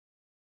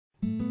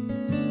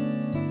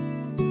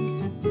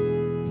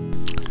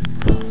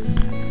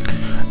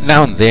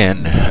now and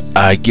then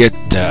I get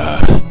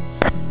to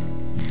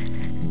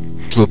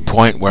a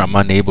point where I'm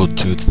unable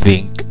to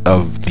think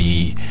of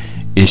the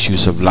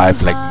issues of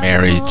life, like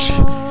marriage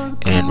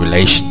and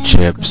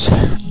relationships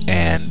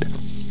and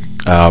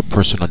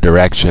personal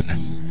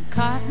direction.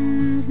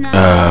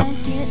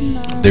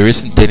 There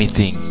isn't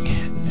anything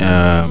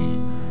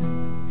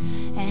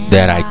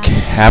that I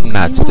have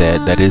not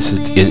said that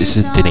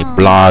isn't in a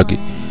blog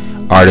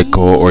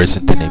article or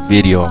isn't in a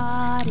video.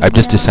 I've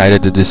just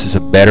decided that this is a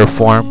better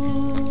form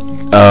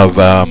of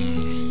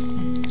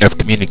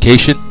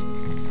communication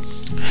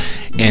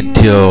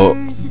until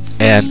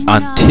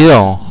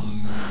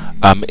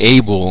I'm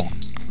able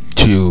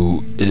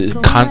to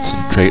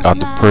concentrate on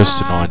the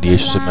personal and the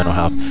issues of mental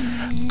health.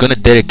 I'm gonna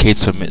dedicate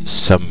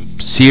some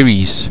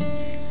series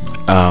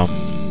to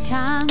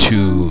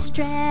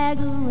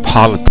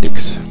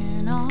politics.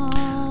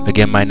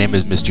 Again, my name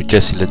is Mr.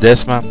 Jesse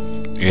Ledesma.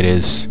 It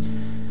is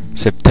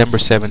September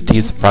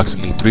 17th,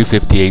 approximately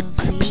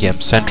 3:58 p.m.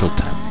 Central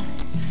Time.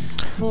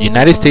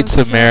 United States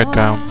of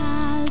America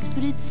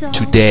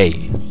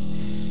today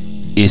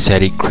is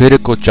at a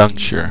critical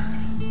juncture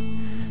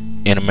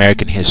in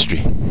American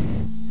history.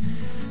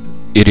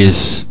 It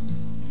is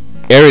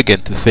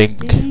arrogant to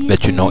think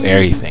that you know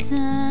everything,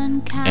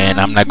 and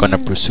I'm not going to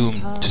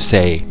presume to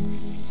think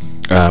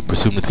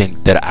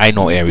that I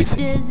know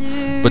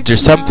everything. But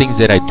there's some things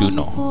that I do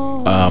know,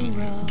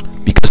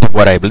 because of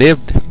what I've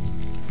lived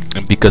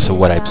and because of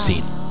what I've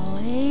seen.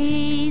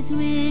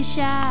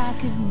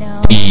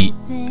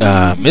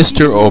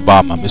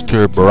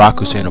 Mr. Barack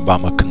Hussein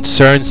Obama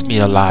concerns me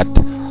a lot.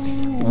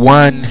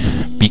 One,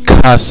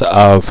 because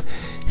of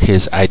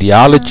his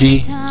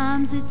ideology,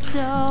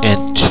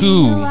 and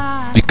two,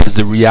 because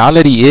the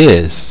reality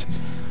is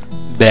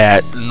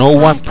that no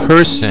one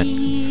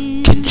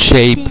person can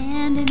shape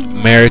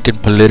American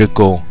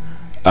political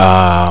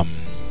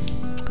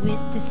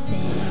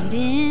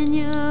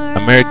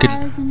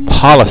American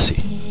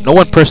policy. No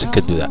one person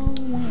can do that.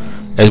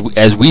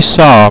 As we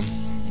saw,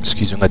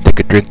 excuse me, I'm gonna take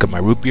a drink of my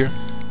root beer.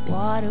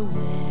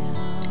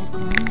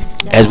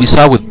 As we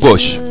saw with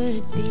Bush,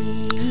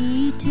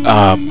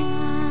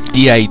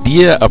 the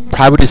idea of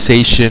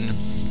privatization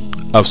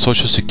of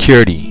Social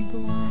Security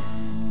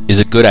is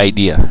a good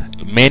idea.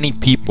 Many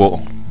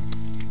people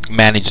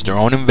manage their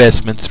own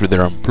investments through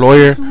their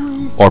employer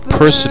or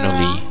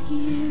personally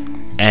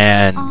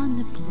and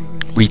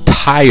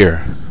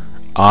retire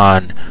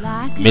on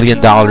 $1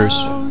 million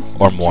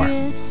or more.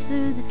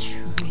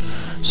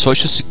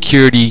 Social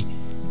Security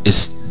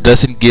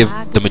doesn't give,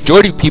 the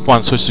majority of people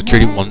on Social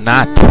Security will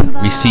not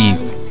receive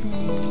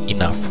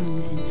enough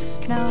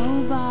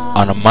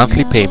on a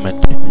monthly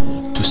payment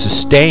to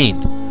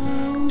sustain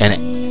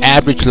an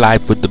average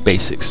life with the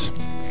basics.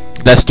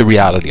 That's the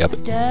reality of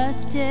it.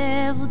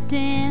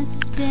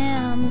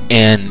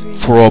 And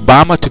for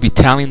Obama to be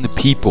telling the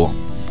people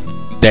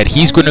that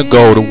he's going to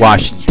go to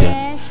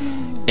Washington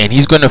and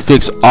he's going to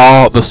fix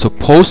all the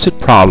supposed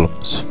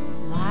problems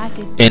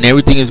and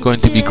everything is going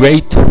to be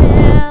great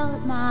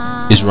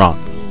is wrong.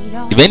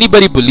 If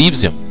anybody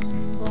believes him,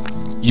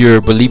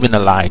 you're believing a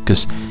lie,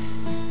 because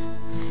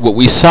what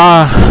we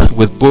saw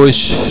with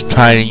Bush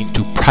trying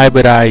to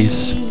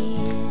privatize,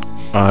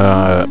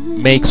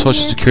 make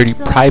Social Security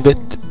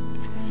private,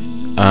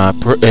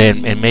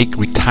 and make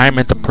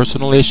retirement a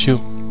personal issue,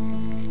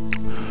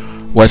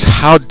 was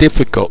how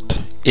difficult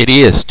it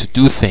is to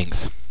do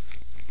things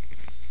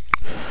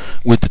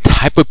with the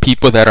type of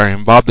people that are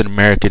involved in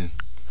American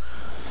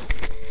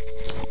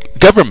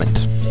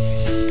government.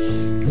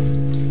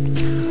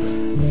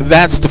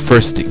 That's the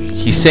first thing.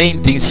 He's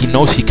saying things he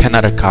knows he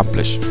cannot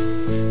accomplish.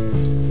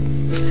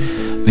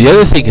 The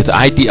other thing is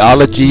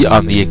ideology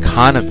on the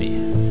economy.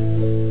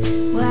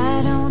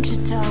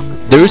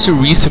 There is a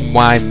reason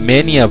why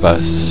many of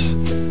us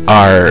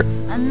are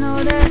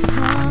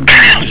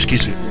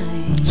excuse me,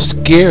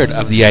 scared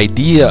of the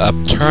idea of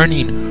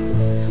turning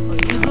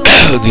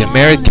the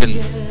American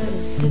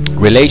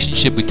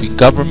relationship between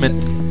government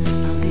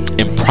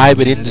and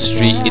private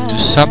industry into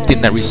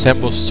something that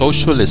resembles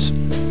socialism.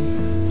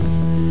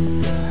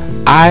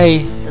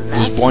 I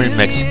was born in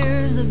Mexico.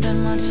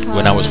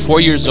 When I was 4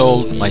 years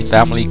old, my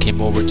family came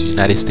over to the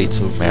United States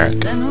of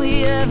America.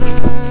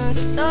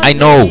 I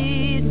know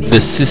the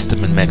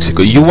system in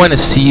Mexico. You want to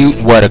see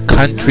what a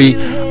country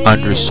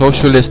under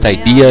socialist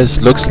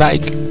ideas looks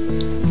like?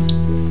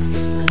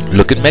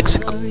 Look at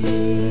Mexico.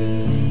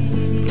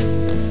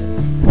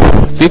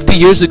 50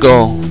 years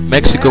ago,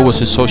 Mexico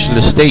was a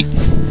socialist state.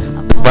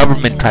 The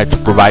government tried to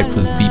provide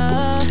for the people,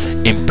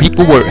 and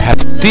people have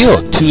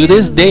still, to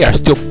this day, are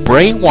still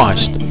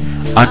brainwashed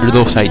under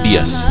those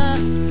ideas.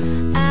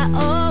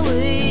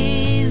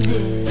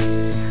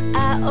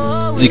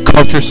 The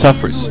culture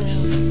suffers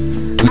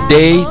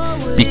today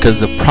because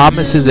the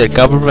promises that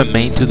government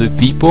made to the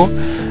people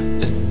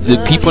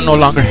no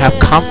longer have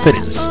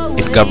confidence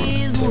in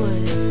government,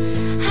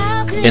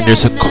 and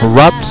there's a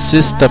corrupt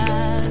system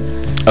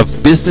of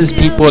business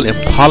people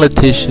and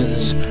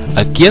politicians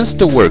against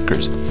the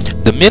workers.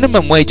 The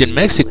minimum wage in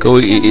Mexico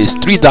is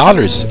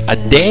 $3 a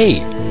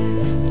day.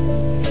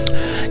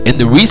 And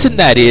the reason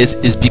that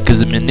is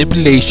because of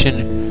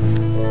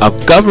manipulation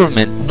of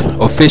government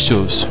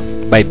officials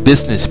by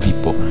business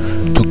people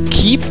to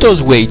keep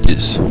those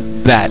wages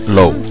that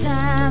low.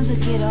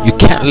 You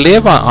can't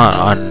live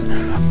on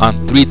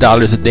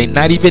 $3 a day,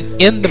 not even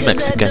in the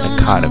Mexican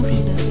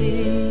economy.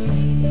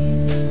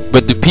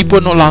 But the people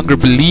no longer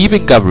believe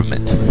in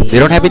government. They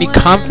don't have any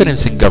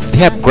confidence in government.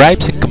 They have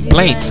gripes and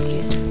complaints,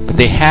 but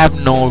they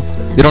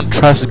don't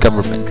trust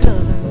government.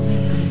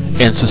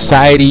 And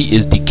society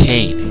is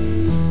decaying.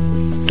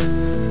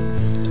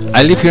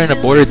 I live here in a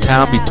border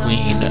town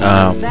between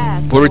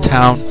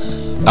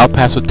El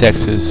Paso,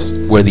 Texas,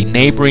 where the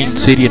neighboring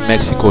city in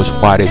Mexico is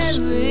Juarez.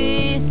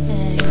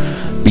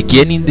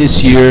 Beginning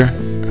this year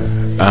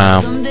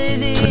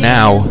to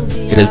now,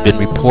 it has been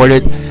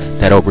reported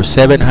that over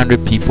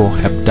 700 people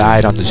have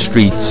died on the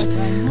streets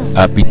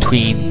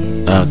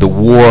between the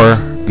war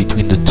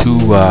between the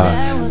two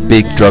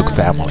big drug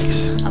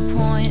families.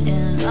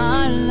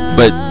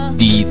 But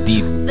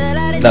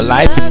the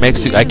life in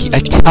Mexico, I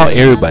tell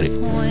everybody,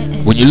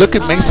 when you look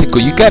at Mexico,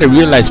 you got to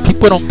realize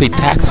people don't pay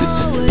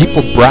taxes.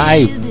 People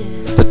bribe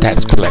the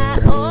tax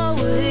collector.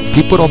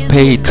 People don't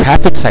pay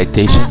traffic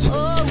citations.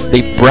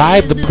 They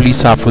bribe the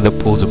police officer that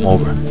pulls them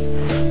over.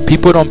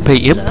 People don't pay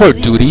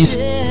import duties.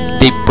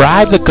 They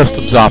bribe the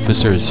customs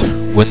officers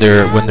when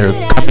they're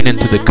coming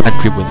into the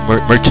country with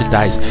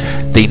merchandise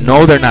they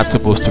know they're not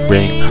supposed to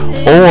bring,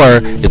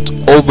 or it's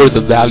over the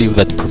value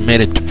that's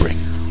permitted to bring.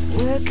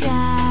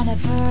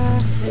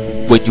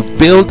 When you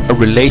build a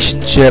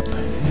relationship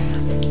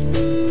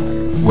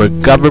where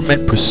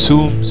government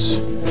presumes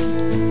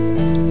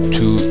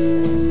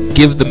to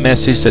give the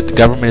message that the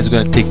government is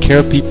going to take care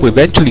of people,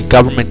 eventually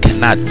government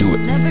cannot do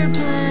it.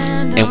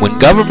 And when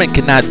government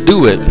cannot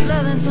do it,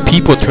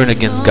 people turn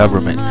against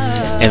government.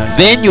 And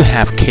then you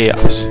have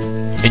chaos.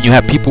 And you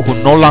have people who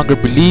no longer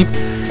believe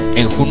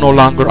and who no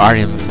longer are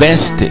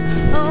invested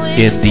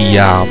in the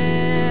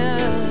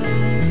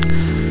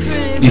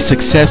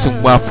success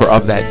and welfare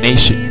of that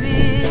nation.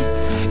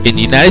 In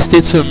the United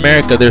States of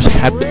America, there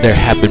have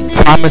been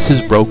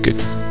promises broken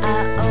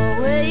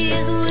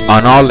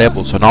on all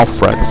levels, on all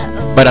fronts.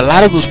 But a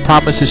lot of those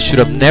promises should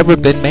have never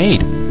been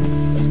made.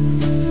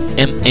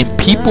 And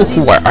people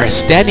who are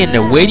standing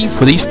there waiting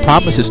for these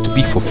promises to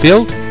be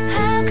fulfilled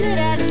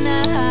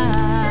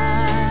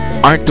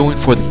aren't doing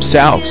for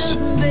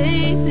themselves.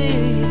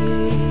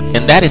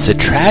 And that is a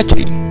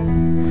tragedy,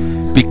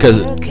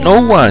 because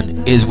no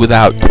one is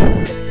without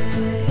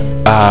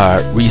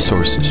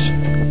resources.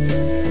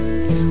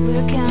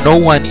 No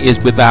one is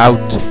without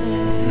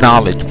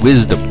knowledge,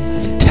 wisdom,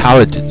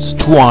 intelligence,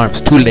 2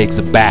 arms, 2 legs,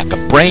 a back, a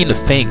brain to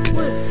think,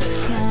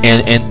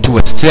 and to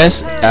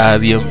assess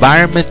the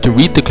environment, to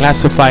read the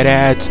classified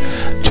ads,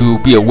 to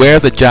be aware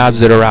of the jobs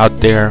that are out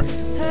there,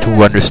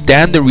 to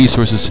understand the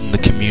resources in the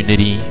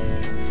community.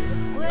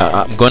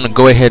 I'm going to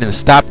go ahead and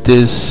stop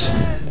this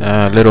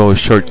little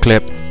short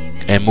clip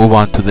and move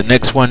on to the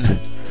next one.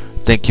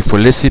 Thank you for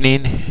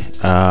listening,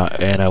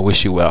 and I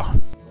wish you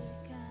well.